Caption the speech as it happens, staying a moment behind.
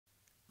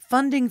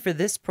Funding for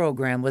this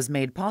program was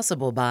made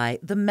possible by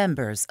the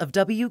members of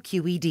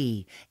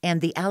WQED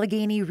and the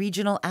Allegheny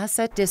Regional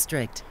Asset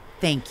District.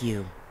 Thank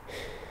you.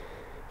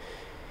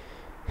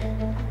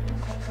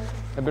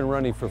 I've been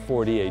running for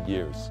 48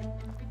 years.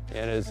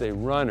 And as a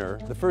runner,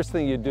 the first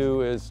thing you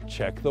do is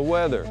check the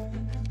weather.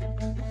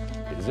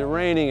 Is it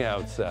raining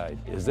outside?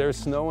 Is there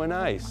snow and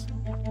ice?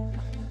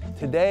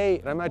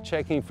 Today, I'm not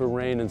checking for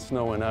rain and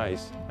snow and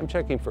ice. I'm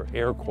checking for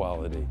air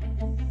quality.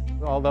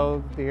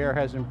 Although the air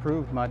has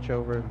improved much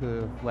over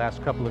the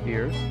last couple of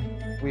years,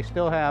 we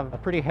still have a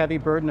pretty heavy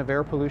burden of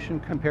air pollution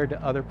compared to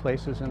other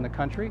places in the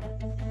country.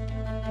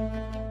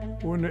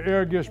 When the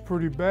air gets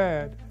pretty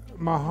bad,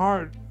 my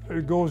heart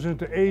goes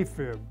into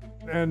AFib.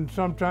 And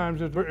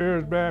sometimes if the air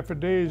is bad for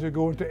days, it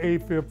goes into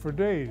AFib for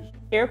days.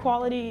 Air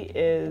quality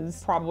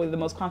is probably the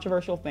most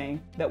controversial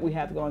thing that we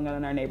have going on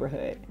in our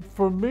neighborhood.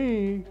 For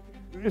me,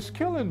 it's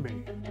killing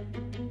me.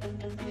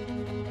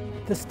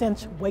 The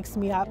stench wakes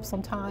me up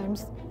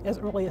sometimes as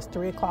early as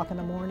 3 o'clock in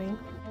the morning.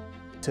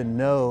 To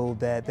know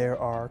that there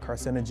are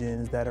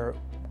carcinogens that are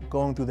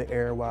going through the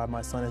air while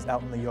my son is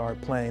out in the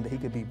yard playing, that he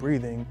could be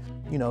breathing,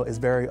 is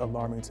very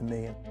alarming to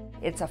me.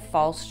 It's a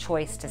false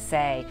choice to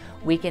say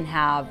we can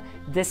have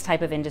this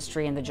type of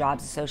industry and the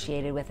jobs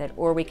associated with it,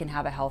 or we can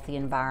have a healthy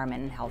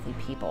environment and healthy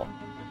people.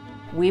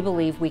 We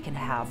believe we can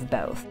have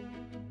both.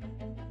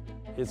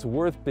 It's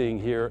worth being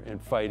here and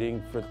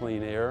fighting for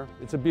clean air.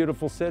 It's a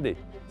beautiful city.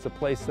 It's a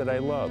place that I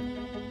love.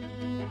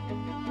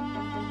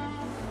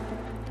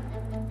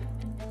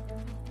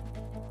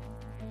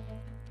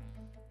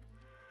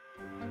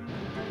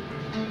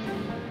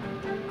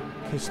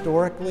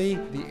 Historically,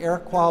 the air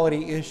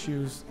quality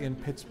issues in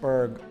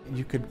Pittsburgh,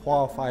 you could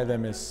qualify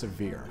them as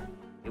severe.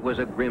 It was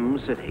a grim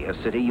city,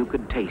 a city you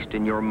could taste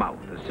in your mouth,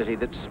 a city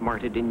that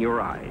smarted in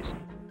your eyes.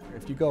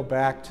 If you go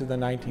back to the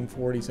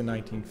 1940s and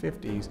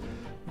 1950s,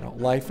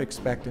 life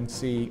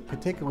expectancy,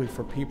 particularly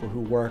for people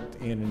who worked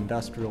in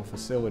industrial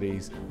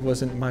facilities,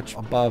 wasn't much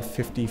above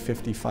 50,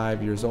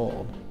 55 years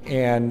old.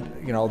 And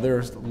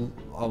there's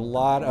a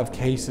lot of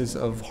cases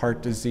of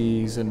heart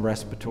disease and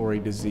respiratory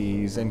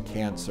disease and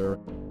cancer.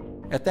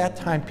 At that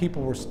time,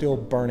 people were still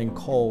burning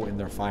coal in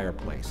their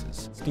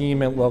fireplaces.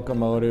 Steam and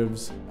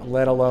locomotives,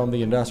 let alone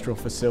the industrial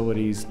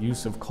facilities,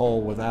 use of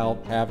coal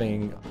without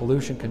having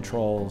pollution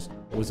controls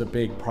was a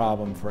big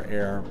problem for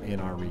air in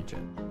our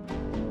region.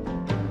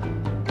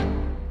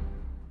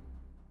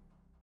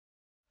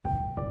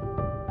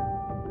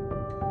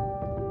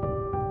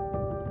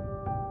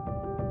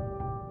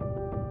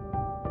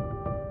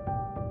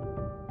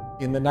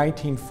 In the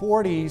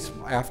 1940s,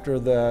 after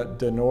the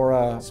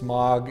Denora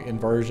smog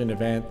inversion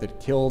event that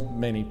killed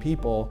many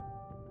people,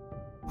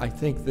 I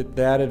think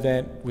that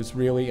event was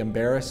really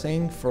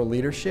embarrassing for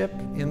leadership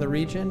in the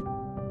region.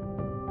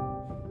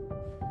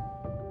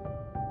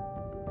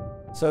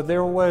 So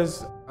there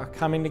was a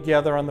coming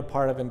together on the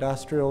part of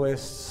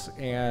industrialists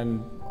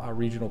and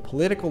regional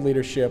political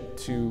leadership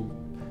to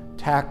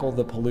tackle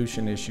the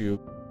pollution issue.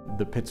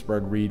 The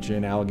Pittsburgh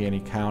region, Allegheny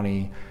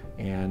County,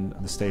 and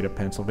the state of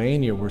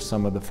Pennsylvania were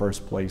some of the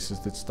first places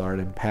that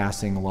started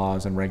passing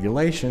laws and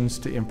regulations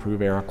to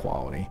improve air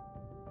quality.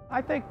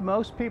 I think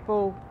most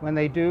people, when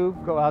they do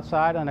go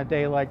outside on a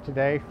day like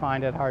today,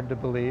 find it hard to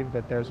believe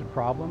that there's a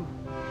problem.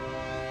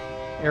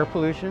 Air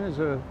pollution is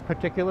a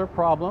particular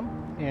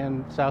problem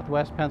in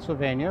southwest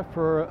Pennsylvania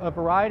for a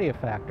variety of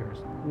factors.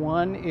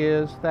 One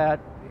is that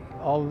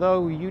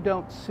although you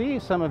don't see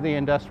some of the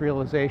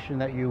industrialization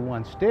that you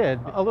once did,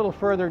 a little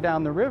further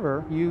down the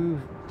river,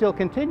 you still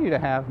continue to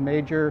have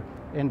major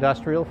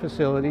industrial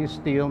facilities,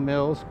 steel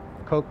mills,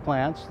 coke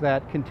plants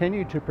that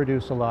continue to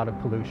produce a lot of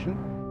pollution.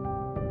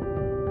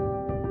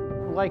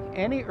 Like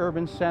any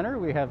urban center,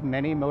 we have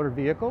many motor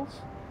vehicles.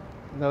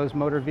 Those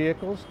motor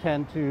vehicles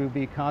tend to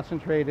be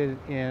concentrated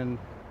in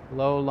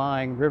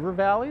low-lying river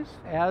valleys,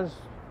 as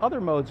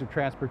other modes of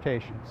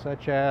transportation,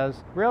 such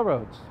as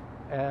railroads,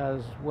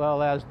 as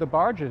well as the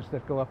barges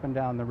that go up and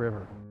down the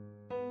river.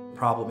 The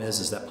problem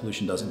is that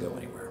pollution doesn't go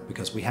anywhere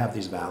because we have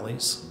these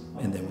valleys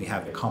and then we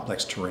have a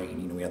complex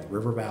terrain. We have the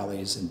river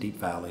valleys and deep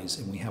valleys,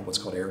 and we have what's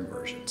called air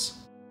inversions.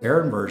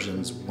 Air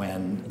inversions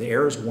when the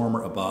air is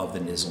warmer above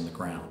than it is on the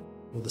ground.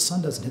 Well, the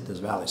sun doesn't hit those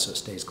valleys, so it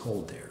stays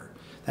cold there.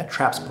 That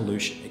traps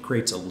pollution. It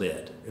creates a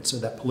lid. And so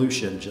that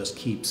pollution just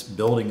keeps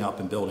building up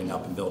and building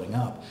up and building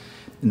up,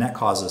 and that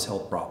causes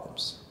health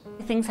problems.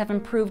 Things have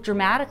improved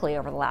dramatically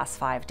over the last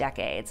 5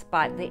 decades,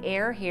 but the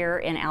air here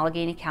in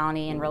Allegheny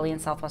County and really in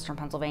southwestern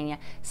Pennsylvania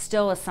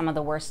still is some of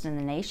the worst in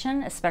the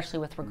nation, especially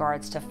with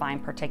regards to fine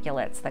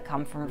particulates that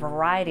come from a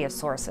variety of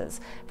sources,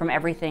 from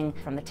everything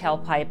from the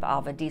tailpipe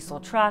of a diesel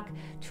truck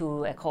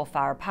to a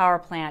coal-fired power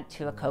plant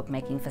to a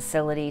coke-making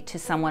facility to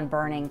someone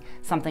burning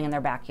something in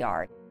their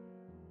backyard.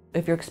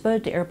 If you're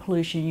exposed to air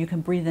pollution, you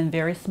can breathe in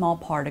very small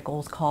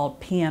particles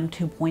called PM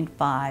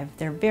 2.5.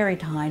 They're very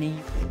tiny.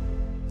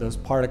 Those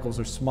particles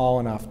are small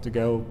enough to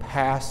go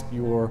past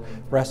your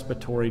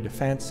respiratory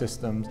defense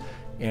systems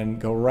and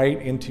go right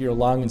into your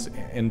lungs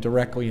and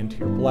directly into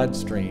your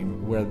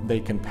bloodstream, where they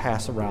can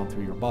pass around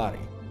through your body.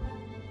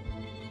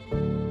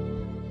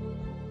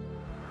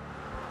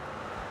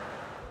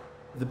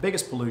 The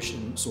biggest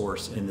pollution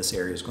source in this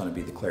area is going to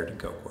be the Clairton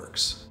Coke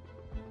Works.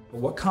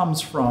 What comes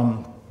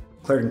from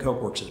Clairton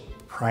Coke Works is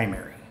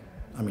primary.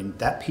 I mean,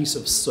 that piece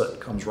of soot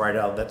comes right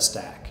out of that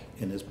stack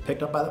and is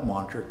picked up by the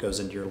monitor, it goes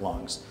into your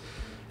lungs.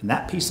 And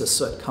that piece of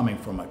soot coming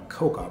from a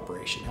coke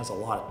operation has a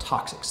lot of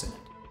toxics in it.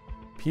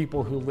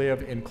 People who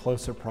live in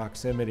closer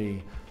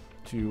proximity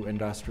to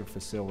industrial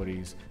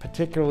facilities,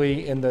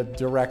 particularly in the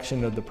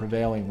direction of the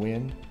prevailing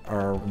wind,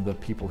 are the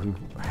people who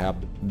have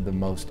the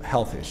most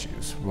health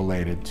issues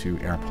related to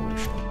air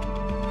pollution.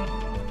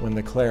 When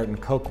the Clairton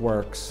Coke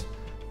Works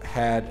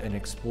had an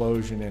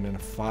explosion and a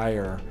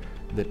fire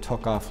that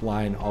took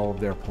offline all of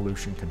their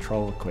pollution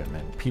control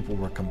equipment, people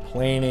were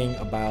complaining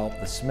about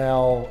the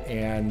smell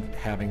and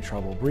having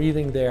trouble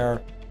breathing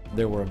there.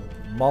 There were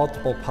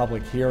multiple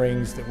public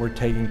hearings that were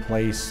taking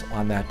place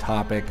on that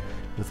topic,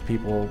 with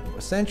people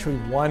essentially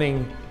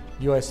wanting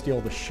U.S.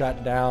 Steel to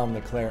shut down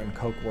the Clairton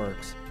Coke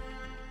Works.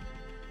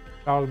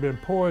 I was being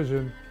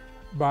poisoned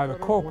by the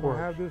Coke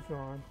Works.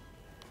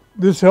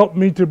 This helped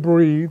me to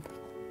breathe.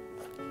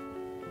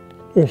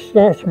 It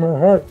stops my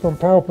heart from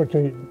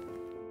palpitating.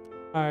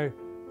 I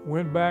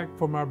went back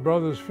for my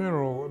brother's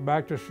funeral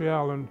back to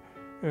Seattle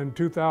in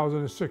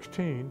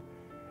 2016,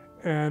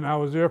 and I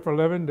was there for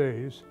 11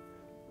 days.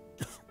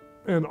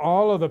 And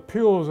all of the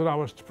pills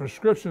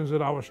prescriptions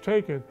that I was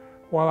taking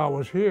while I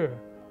was here,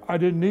 I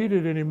didn't need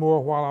it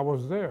anymore while I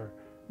was there.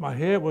 My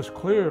head was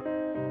clear.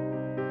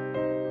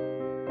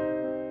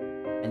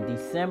 In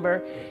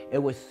December, it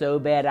was so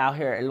bad out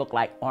here, it looked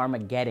like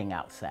Armageddon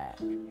outside.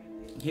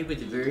 He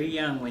was very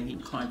young when he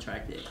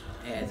contracted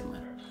asthma,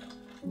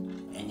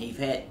 and he's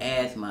had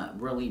asthma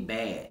really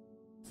bad.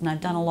 And I've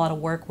done a lot of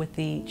work with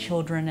the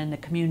children and the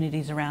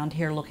communities around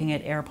here looking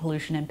at air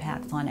pollution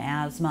impacts on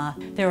asthma.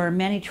 There are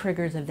many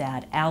triggers of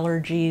that: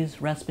 allergies,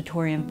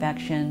 respiratory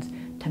infections,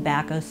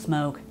 tobacco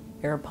smoke,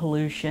 air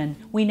pollution.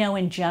 We know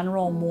in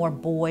general more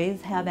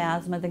boys have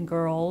asthma than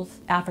girls.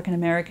 African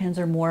Americans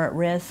are more at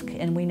risk,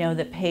 and we know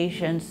that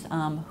patients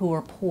who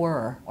are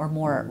poorer are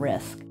more at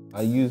risk.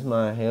 I use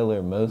my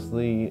inhaler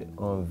mostly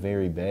on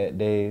very bad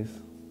days,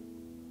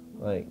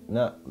 but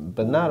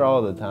not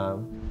all the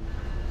time.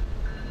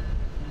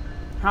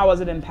 How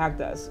does it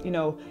impact us? You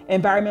know,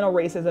 environmental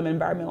racism,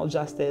 environmental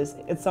justice,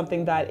 it's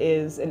something that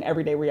is an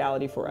everyday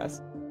reality for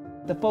us.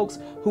 The folks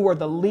who are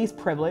the least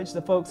privileged,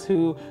 the folks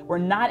who were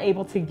not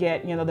able to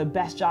get, the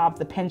best jobs,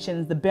 the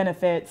pensions, the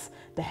benefits,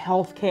 the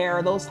health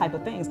care, those type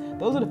of things,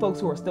 those are the folks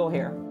who are still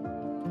here.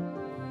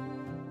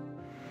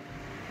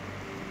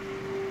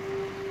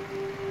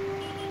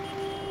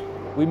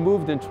 We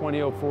moved in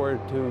 2004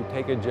 to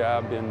take a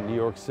job in New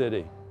York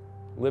City.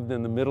 Lived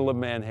in the middle of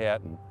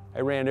Manhattan. I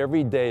ran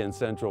every day in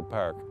Central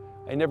Park.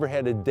 I never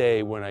had a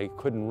day when I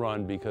couldn't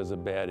run because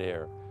of bad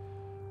air.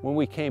 When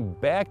we came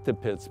back to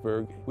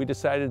Pittsburgh, we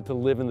decided to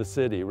live in the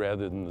city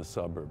rather than the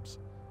suburbs.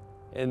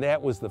 And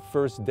that was the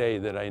first day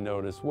that I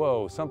noticed,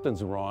 whoa,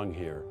 something's wrong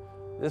here.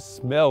 This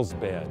smells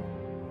bad.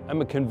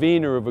 I'm a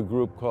convener of a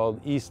group called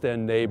East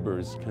End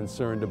Neighbors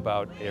concerned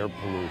about air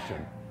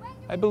pollution.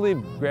 I believe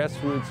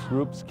grassroots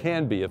groups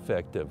can be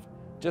effective.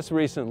 Just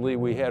recently,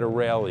 we had a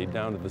rally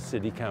down at the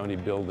city-county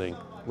building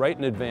right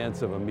in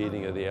advance of a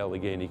meeting of the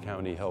Allegheny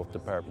County Health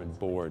Department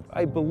Board.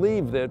 I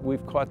believe that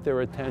we've caught their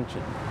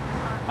attention.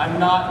 I'm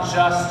not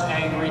just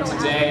angry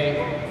today,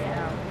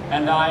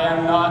 and I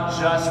am not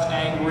just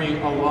angry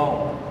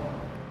alone.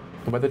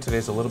 The weather today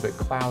is a little bit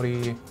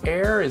cloudy.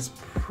 Air is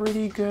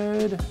pretty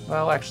good.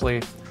 Well,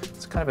 actually,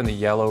 it's kind of in the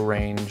yellow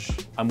range.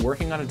 I'm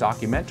working on a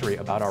documentary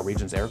about our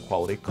region's air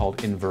quality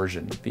called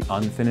Inversion, the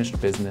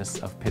unfinished business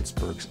of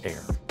Pittsburgh's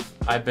air.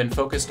 I've been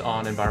focused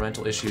on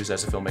environmental issues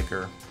as a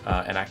filmmaker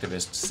and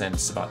activist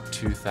since about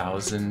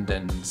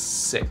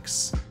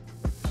 2006.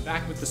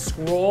 Back with the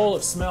scroll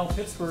of Smell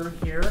Pittsburgh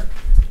here.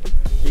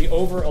 The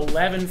over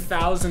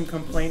 11,000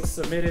 complaints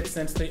submitted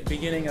since the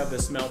beginning of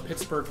the Smell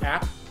Pittsburgh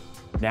app.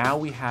 Now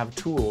we have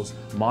tools,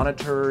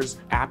 monitors,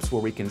 apps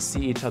where we can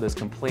see each other's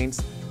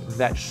complaints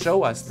that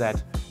show us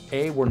that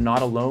A, we're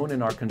not alone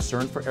in our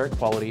concern for air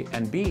quality,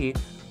 and B,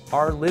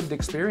 our lived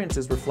experience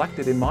is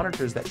reflected in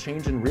monitors that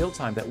change in real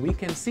time that we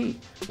can see.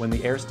 When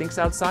the air stinks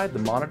outside, the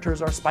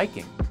monitors are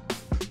spiking.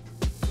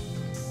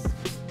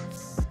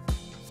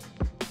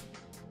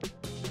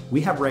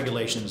 We have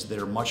regulations that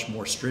are much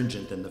more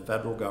stringent than the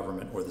federal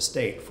government or the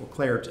state for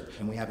Clairton,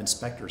 and we have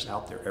inspectors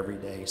out there every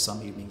day,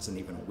 some evenings and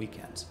even on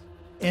weekends.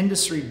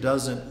 Industry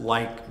doesn't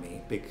like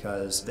me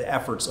because the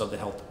efforts of the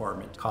health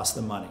department cost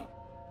them money.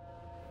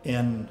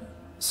 And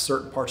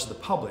certain parts of the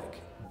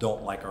public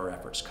don't like our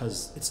efforts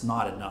because it's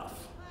not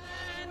enough.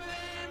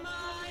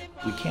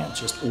 We can't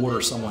just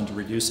order someone to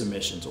reduce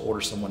emissions or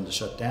order someone to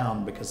shut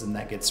down, because then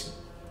that gets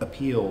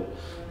appealed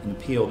and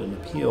appealed and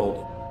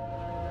appealed.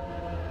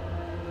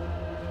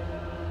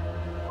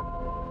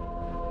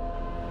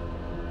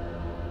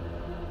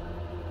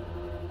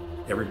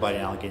 Everybody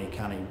in Allegheny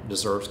County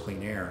deserves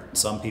clean air.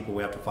 Some people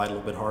we have to fight a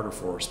little bit harder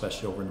for,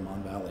 especially over in the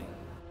Mon Valley.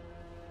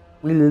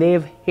 We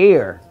live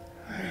here.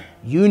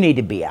 You need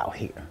to be out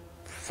here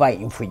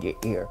fighting for your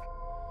ear.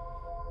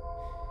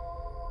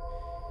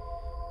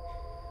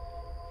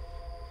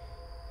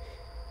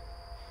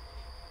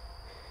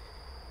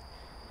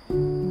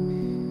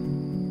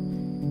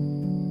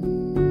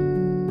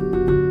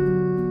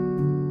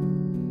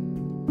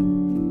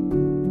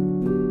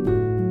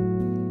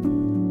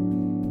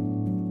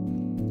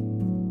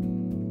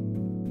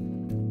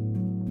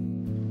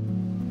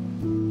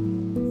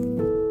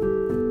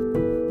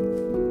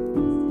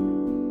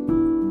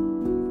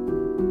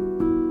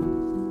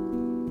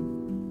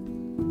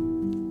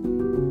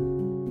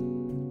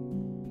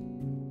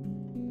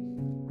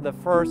 The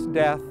first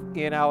death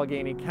in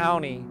Allegheny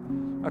County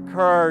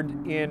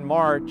occurred in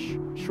March,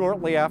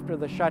 shortly after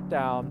the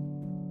shutdown.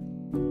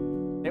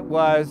 It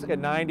was a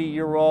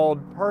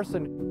 90-year-old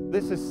person.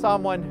 This is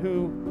someone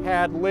who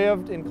had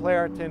lived in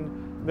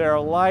Clairton their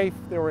life.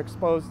 They were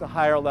exposed to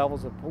higher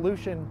levels of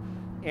pollution,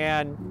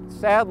 and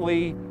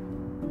sadly,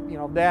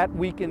 that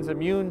weakens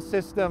immune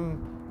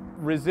system,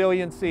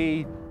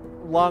 resiliency,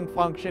 lung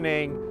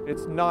functioning.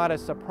 It's not a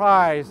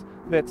surprise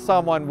that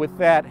someone with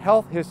that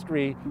health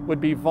history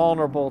would be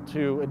vulnerable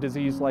to a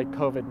disease like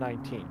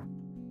COVID-19.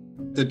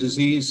 The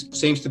disease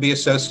seems to be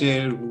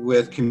associated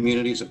with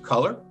communities of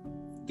color,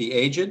 the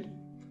aged,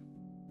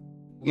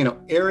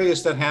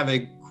 areas that have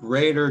a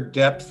greater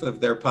depth of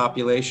their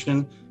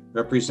population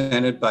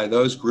represented by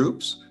those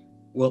groups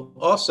will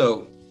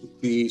also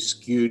be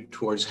skewed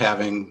towards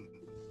having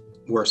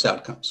worse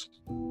outcomes.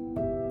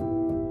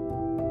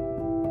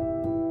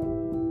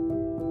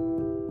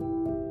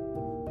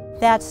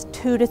 That's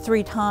 2 to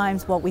 3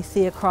 times what we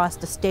see across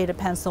the state of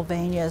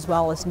Pennsylvania as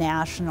well as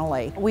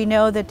nationally. We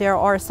know that there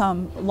are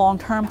some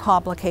long-term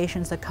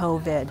complications of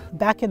COVID.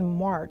 Back in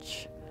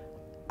March,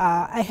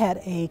 I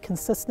had a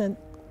consistent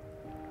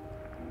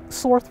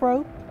sore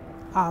throat.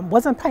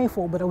 Wasn't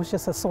painful, but it was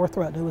just a sore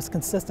throat. It was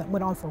consistent,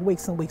 went on for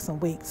weeks and weeks and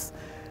weeks.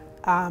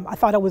 I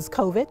thought it was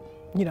COVID,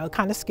 it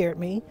kind of scared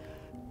me.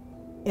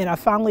 And I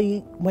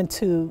finally went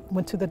to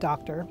the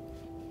doctor,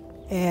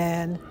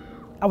 and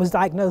I was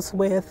diagnosed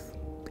with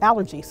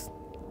allergies.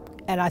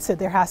 And I said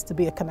there has to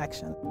be a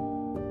connection.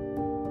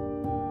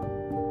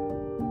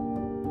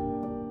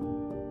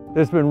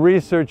 There's been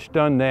research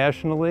done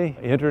nationally,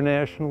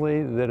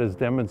 internationally, that has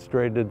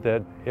demonstrated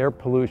that air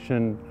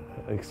pollution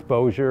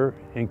exposure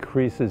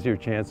increases your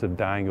chance of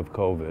dying of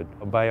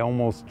COVID by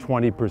almost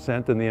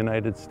 20% in the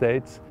United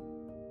States.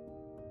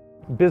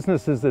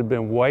 Businesses that have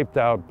been wiped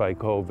out by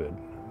COVID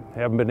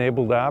haven't been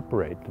able to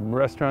operate.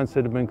 Restaurants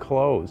that have been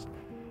closed.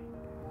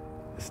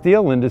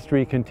 Steel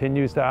industry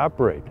continues to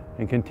operate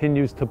and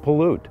continues to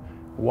pollute.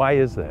 Why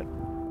is that?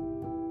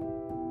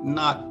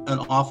 Not an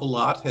awful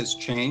lot has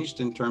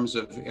changed in terms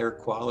of air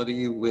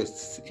quality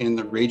within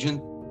the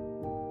region.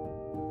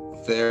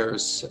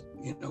 There's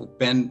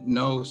been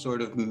no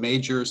sort of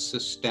major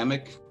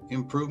systemic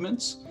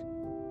improvements.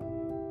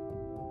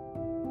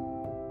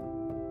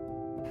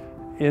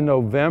 In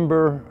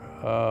November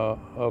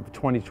of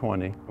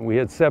 2020, we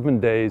had 7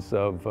 days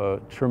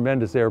of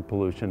tremendous air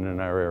pollution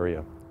in our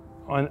area.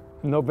 On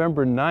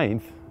November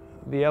 9th,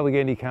 the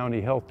Allegheny County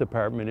Health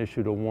Department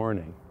issued a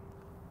warning.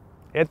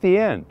 At the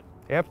end,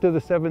 after the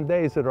 7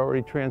 days had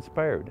already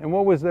transpired. And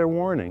what was their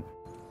warning?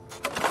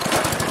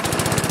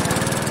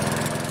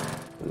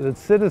 That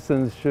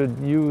citizens should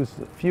use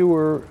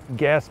fewer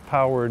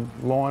gas-powered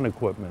lawn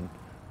equipment.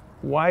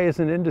 Why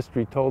isn't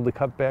industry told to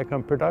cut back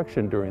on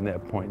production during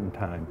that point in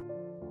time?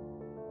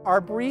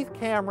 Our breathe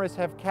cameras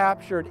have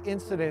captured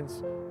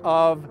incidents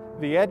of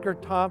the Edgar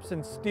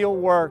Thomson Steel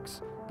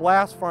Works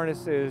blast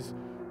furnaces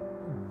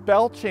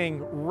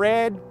belching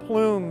red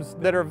plumes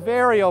that are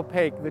very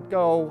opaque, that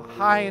go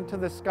high into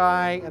the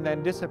sky and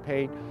then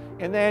dissipate.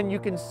 And then you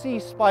can see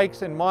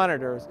spikes in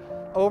monitors.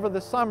 Over the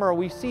summer,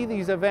 we see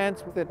these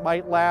events that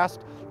might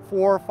last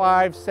 4,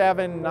 5,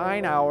 7,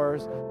 9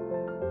 hours.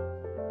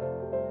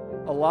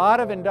 A lot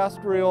of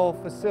industrial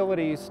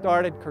facilities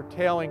started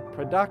curtailing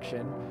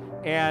production,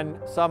 and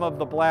some of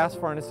the blast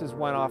furnaces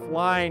went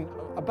offline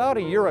about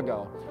a year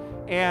ago.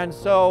 And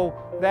so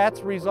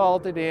that's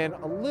resulted in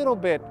a little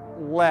bit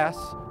less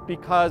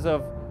because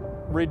of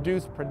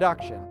reduced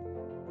production.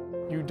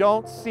 You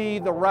don't see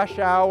the rush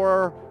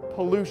hour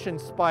pollution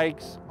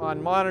spikes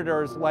on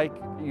monitors like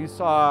you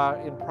saw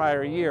in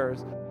prior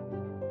years.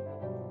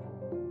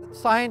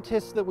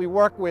 Scientists that we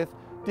work with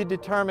did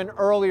determine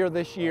earlier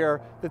this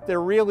year that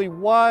there really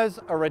was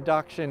a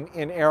reduction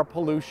in air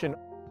pollution.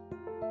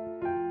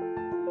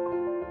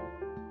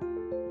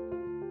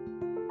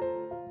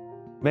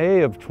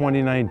 May of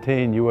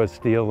 2019, U.S.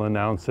 Steel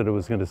announced that it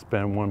was going to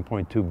spend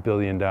 $1.2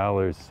 billion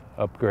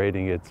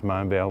upgrading its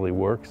Mon Valley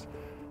Works,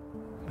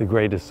 the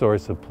greatest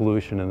source of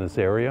pollution in this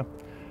area.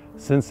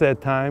 Since that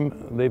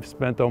time, they've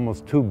spent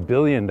almost $2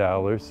 billion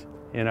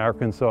in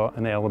Arkansas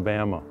and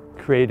Alabama,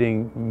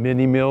 creating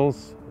mini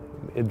mills,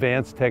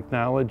 advanced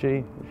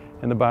technology,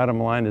 and the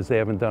bottom line is they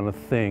haven't done a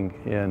thing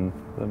in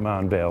the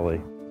Mon Valley.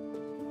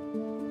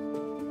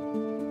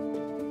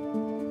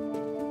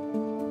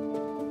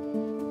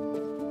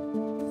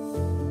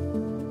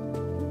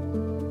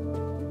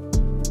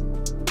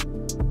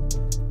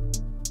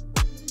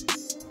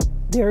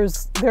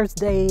 There's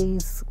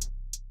days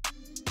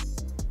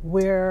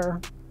where,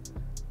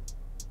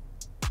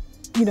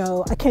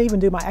 I can't even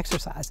do my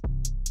exercise.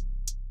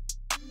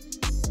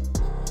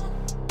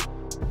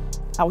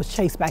 I was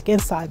chased back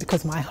inside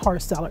because my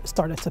heart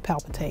started to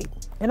palpitate.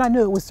 And I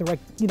knew it was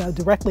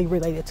directly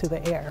related to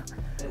the air.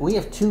 We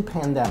have 2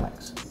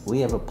 pandemics. We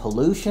have a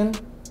pollution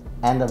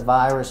and a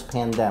virus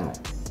pandemic.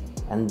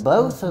 And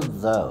both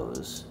of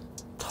those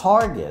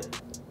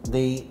target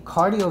the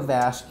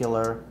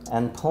cardiovascular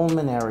and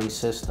pulmonary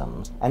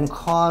systems and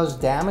cause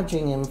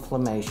damaging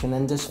inflammation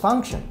and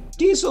dysfunction.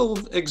 Diesel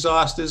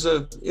exhaust is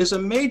a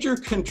major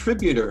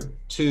contributor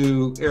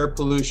to air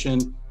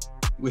pollution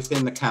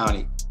within the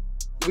county.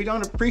 We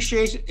don't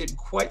appreciate it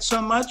quite so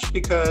much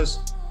because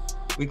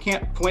we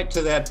can't point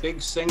to that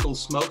big single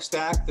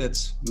smokestack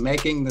that's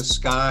making the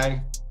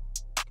sky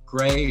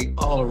gray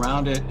all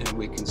around it, and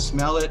we can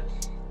smell it.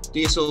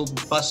 Diesel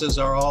buses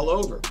are all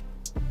over.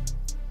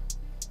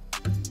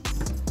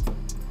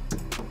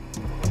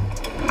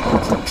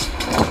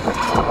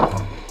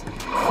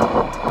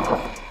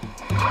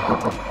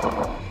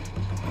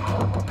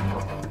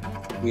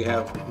 We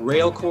have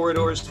rail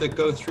corridors that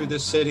go through the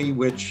city,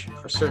 which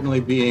are certainly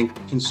being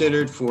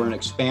considered for an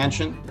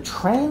expansion.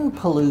 Train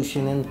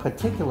pollution, in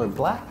particular,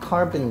 black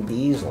carbon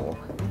diesel,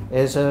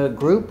 is a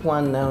Group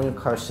 1 known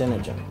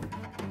carcinogen.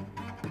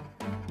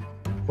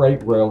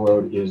 Freight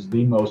railroad is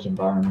the most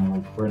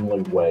environmentally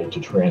friendly way to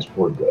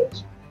transport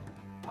goods.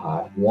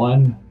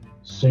 One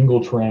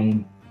single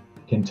train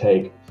can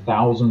take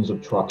thousands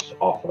of trucks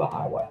off of the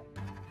highway.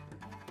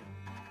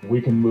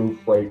 We can move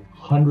freight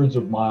hundreds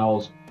of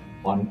miles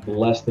on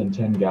less than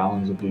 10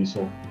 gallons of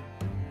diesel.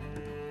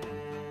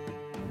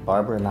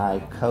 Barbara and I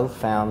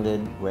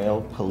co-founded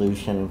Rail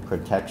Pollution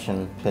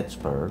Protection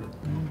Pittsburgh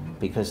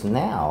because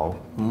now,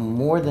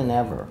 more than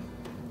ever,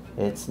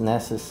 it's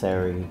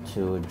necessary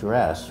to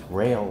address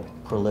rail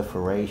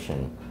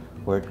proliferation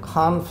where it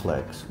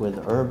conflicts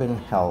with urban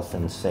health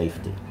and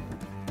safety.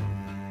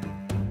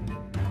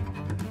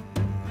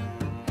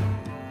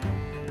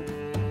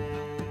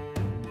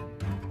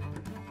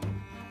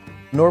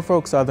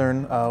 Norfolk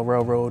Southern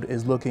Railroad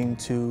is looking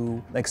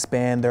to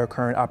expand their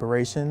current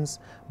operations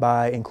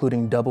by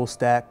including double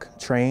stack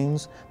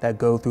trains that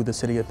go through the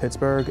city of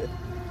Pittsburgh,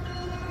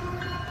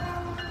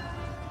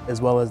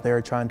 as well as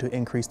they're trying to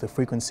increase the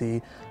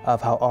frequency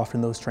of how often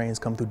those trains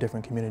come through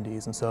different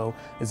communities. And so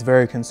it's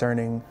very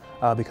concerning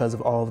because of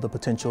all of the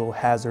potential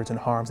hazards and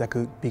harms that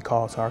could be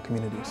caused to our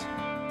communities.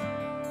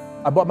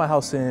 I bought my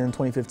house in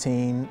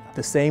 2015.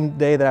 The same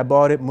day that I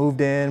bought it, moved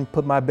in,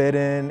 put my bed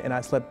in, and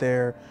I slept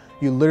there.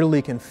 You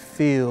literally can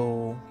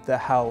feel the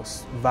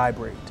house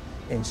vibrate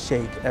and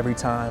shake every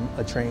time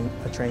a train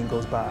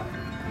goes by.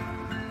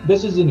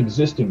 This is an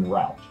existing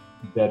route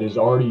that is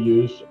already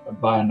used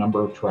by a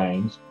number of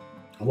trains.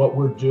 What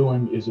we're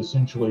doing is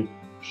essentially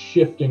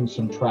shifting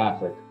some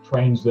traffic.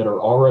 Trains that are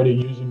already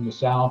using the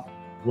south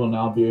will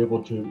now be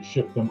able to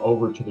shift them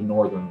over to the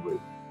northern route.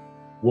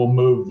 We'll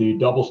move the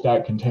double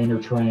stack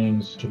container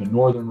trains to the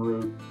northern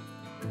route.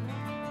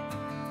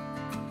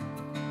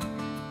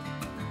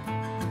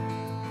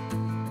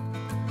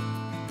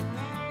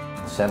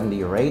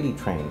 $70 or 80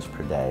 trains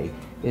per day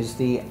is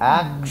the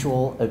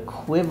actual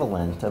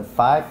equivalent of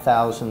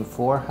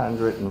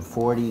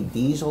 5,440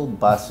 diesel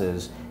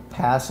buses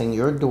passing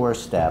your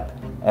doorstep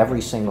every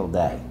single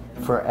day.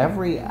 For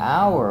every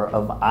hour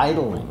of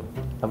idling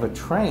of a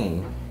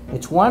train,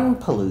 it's one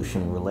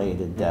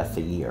pollution-related death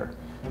a year.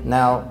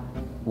 Now,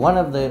 one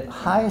of the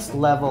highest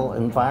level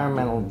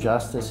environmental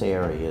justice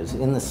areas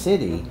in the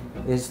city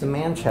is the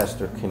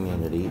Manchester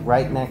community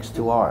right next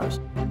to ours.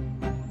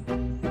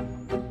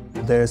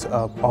 There's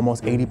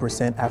almost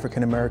 80%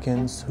 African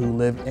Americans who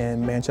live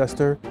in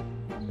Manchester.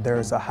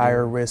 There's a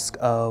higher risk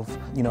of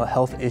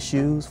health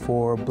issues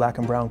for Black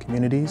and brown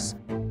communities.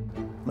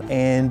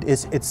 And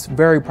it's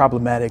very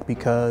problematic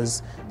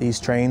because these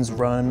trains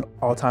run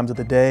all times of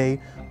the day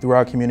through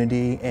our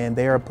community, and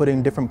they are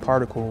putting different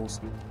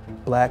particles,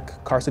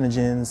 black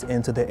carcinogens,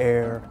 into the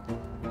air.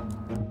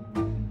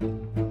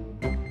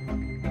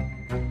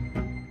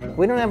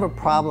 We don't have a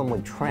problem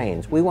with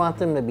trains. We want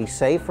them to be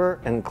safer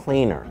and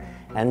cleaner.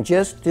 And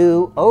just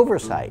do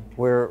oversight.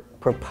 We're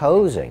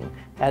proposing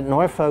at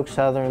Norfolk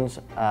Southern's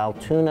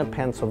Altoona,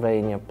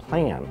 Pennsylvania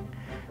plant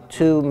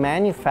to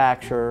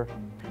manufacture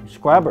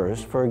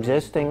scrubbers for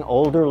existing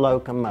older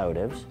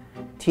locomotives,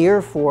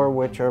 Tier 4,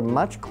 which are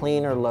much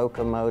cleaner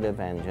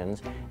locomotive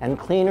engines, and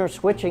cleaner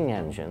switching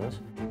engines.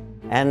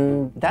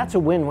 And that's a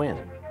win-win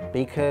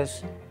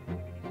because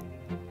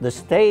the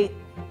state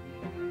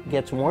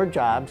gets more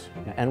jobs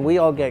and we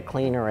all get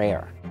cleaner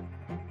air.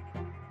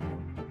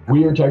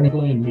 We are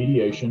technically in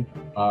mediation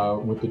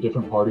with the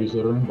different parties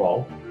that are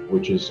involved,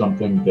 which is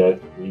something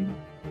that we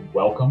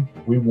welcome.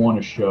 We want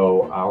to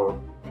show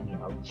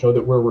show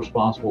that we're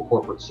responsible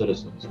corporate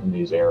citizens in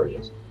these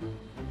areas.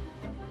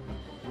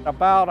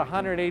 About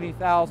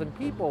 180,000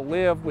 people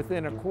live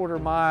within a quarter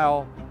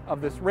mile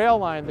of this rail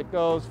line that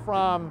goes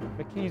from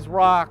McKees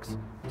Rocks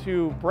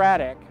to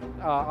Braddock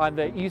on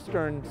the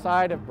eastern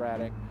side of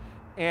Braddock.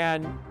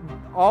 And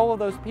all of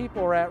those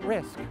people are at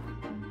risk.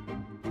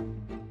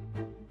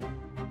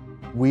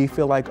 We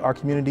feel like our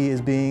community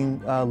is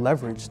being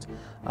leveraged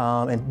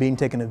and being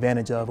taken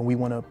advantage of, and we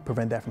want to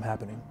prevent that from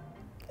happening.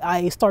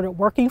 I started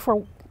working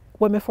for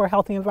Women for a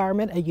Healthy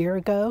Environment a year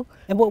ago,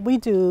 and what we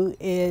do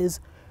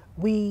is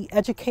we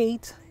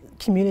educate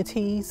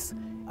communities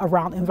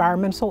around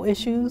environmental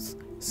issues.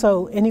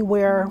 So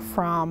anywhere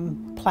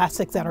from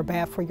plastics that are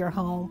bad for your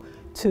home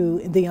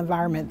to the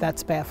environment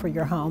that's bad for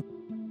your home.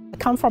 I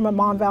come from a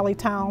Mon Valley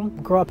town,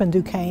 grew up in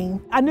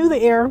Duquesne. I knew the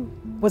air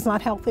was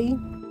not healthy.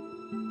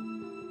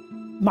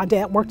 My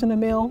dad worked in the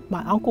mill,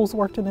 my uncles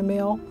worked in the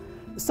mill,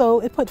 so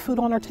it put food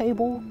on our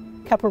table,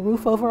 kept a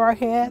roof over our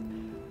head,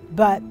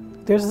 but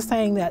there's a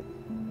saying that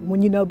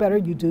when you know better,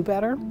 you do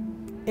better.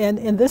 And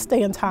in this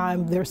day and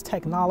time, there's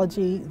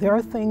technology. There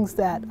are things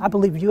that I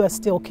believe U.S.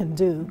 still can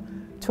do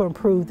to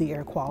improve the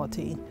air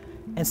quality.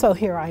 And so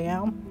here I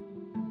am.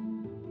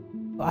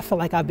 I feel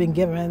like I've been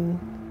given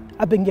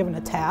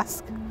a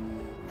task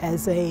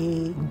as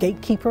a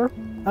gatekeeper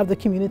of the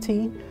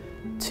community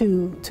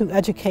to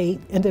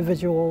educate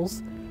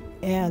individuals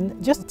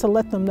and just to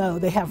let them know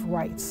they have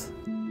rights.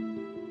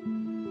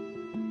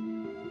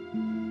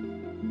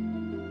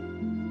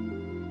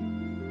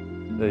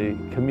 The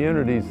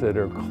communities that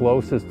are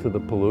closest to the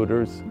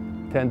polluters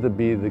tend to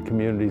be the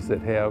communities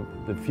that have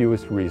the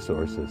fewest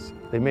resources.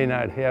 They may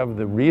not have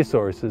the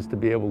resources to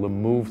be able to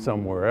move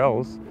somewhere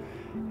else,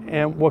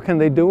 and what can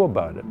they do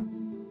about it?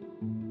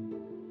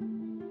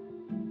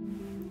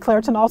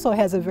 Clairton also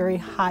has a very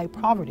high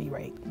poverty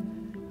rate.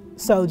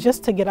 So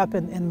just to get up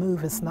and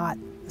move it's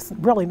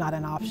really not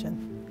an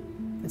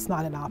option. It's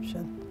not an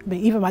option. I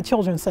mean, even my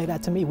children say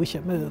that to me, we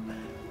should move.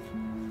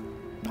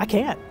 I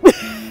can't.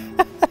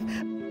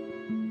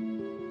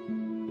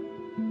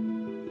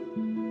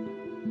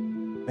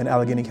 In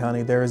Allegheny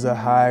County, there is a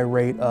high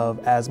rate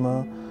of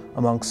asthma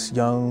amongst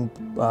young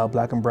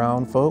black and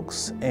brown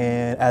folks.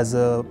 And as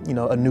a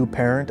new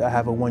parent, I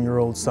have a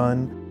 1-year-old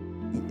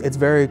son. It's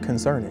very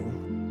concerning.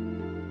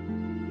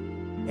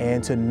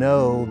 And to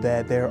know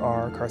that there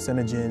are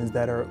carcinogens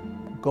that are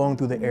going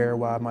through the air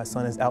while my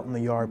son is out in the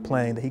yard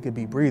playing that he could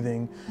be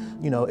breathing,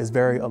 is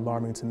very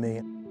alarming to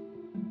me.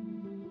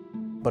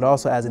 But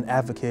also as an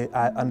advocate,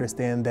 I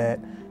understand that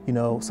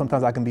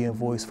sometimes I can be a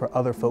voice for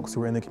other folks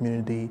who are in the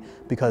community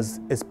because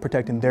it's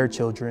protecting their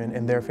children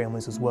and their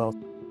families as well.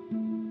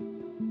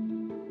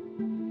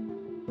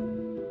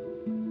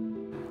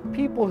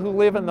 People who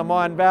live in the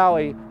Mon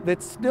Valley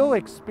that still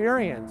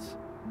experience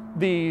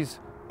these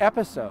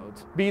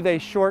episodes, be they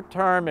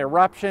short-term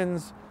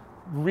eruptions,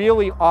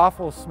 really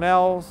awful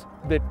smells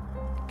that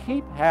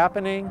keep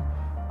happening,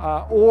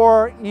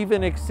 or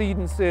even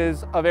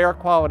exceedances of air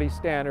quality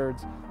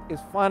standards, is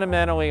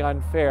fundamentally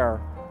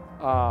unfair,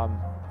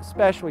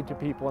 especially to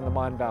people in the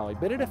Mon Valley.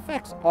 But it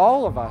affects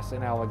all of us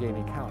in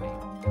Allegheny County.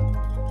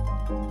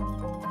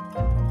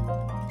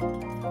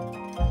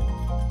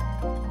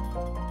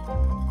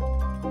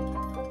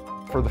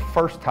 For the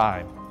first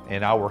time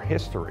in our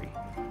history,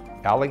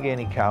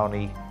 Allegheny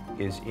County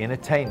is in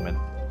attainment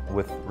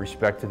with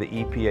respect to the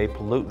EPA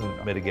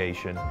pollutant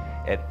mitigation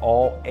at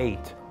all 8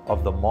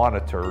 of the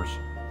monitors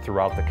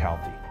throughout the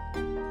county.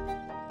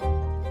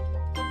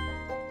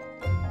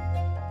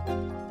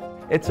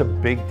 It's a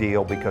big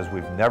deal because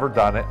we've never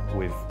done it.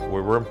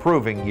 We're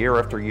improving year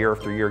after year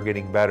after year,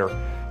 getting better,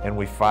 and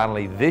we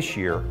finally this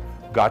year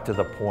got to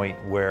the point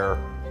where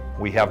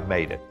we have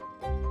made it.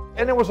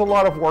 And there was a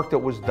lot of work that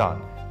was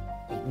done,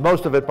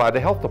 most of it by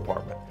the health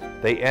department.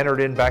 They entered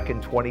in back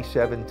in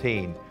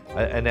 2017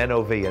 an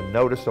NOV, a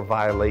notice of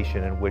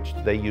violation, in which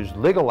they used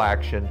legal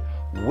action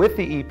with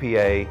the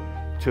EPA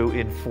to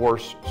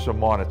enforce some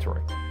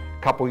monitoring.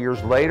 A couple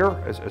years later,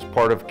 as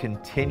part of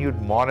continued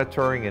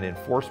monitoring and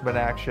enforcement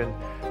action,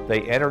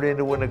 they entered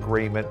into an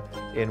agreement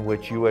in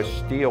which U.S.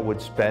 Steel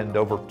would spend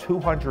over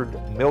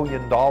 $200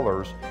 million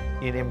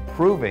in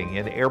improving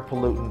in air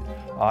pollutant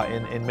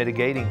and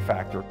mitigating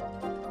factor.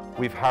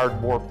 We've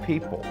hired more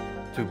people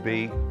to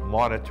be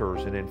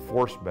monitors and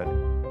enforcement.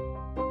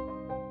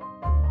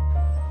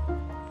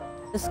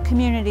 This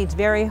community is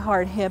very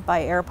hard hit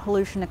by air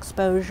pollution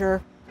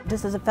exposure.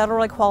 This is a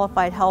federally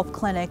qualified health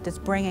clinic that's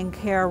bringing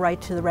care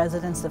right to the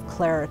residents of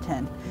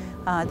Clairton.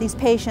 These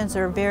patients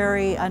are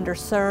very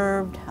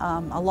underserved,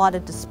 a lot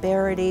of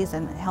disparities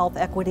and health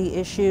equity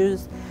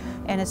issues,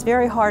 and it's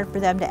very hard for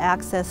them to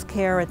access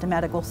care at the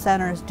medical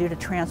centers due to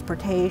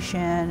transportation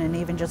and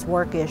even just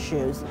work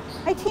issues.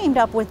 I teamed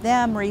up with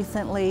them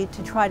recently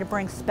to try to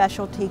bring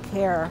specialty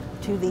care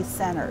to these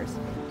centers.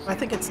 I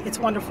think it's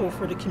wonderful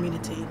for the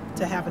community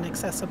to have an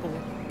accessible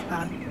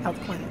health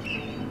clinic.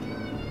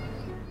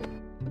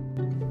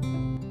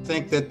 I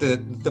think that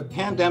the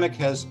pandemic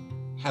has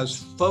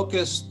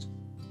focused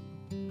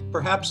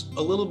perhaps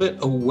a little bit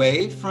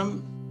away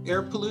from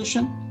air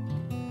pollution.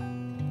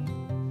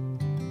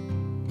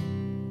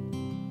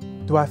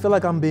 Do I feel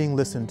like I'm being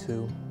listened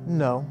to?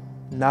 No,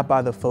 not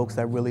by the folks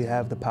that really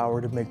have the power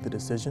to make the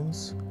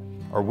decisions.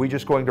 Are we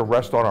just going to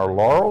rest on our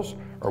laurels?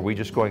 Are we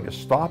just going to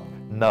stop?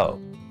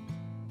 No.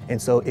 And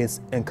so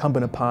it's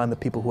incumbent upon the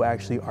people who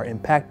actually are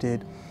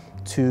impacted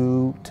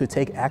to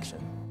take action.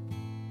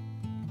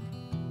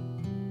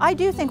 I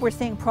do think we're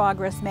seeing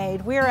progress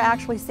made. We're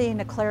actually seeing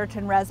the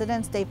Clairton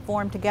residents, they've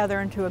formed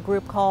together into a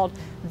group called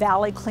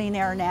Valley Clean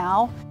Air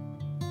Now.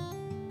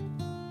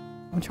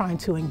 I'm trying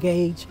to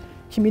engage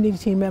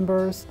community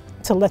members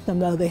to let them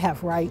know they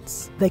have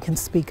rights. They can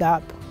speak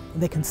up,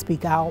 they can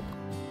speak out.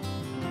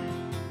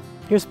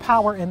 There's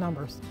power in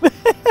numbers.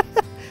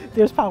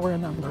 There's power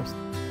in numbers.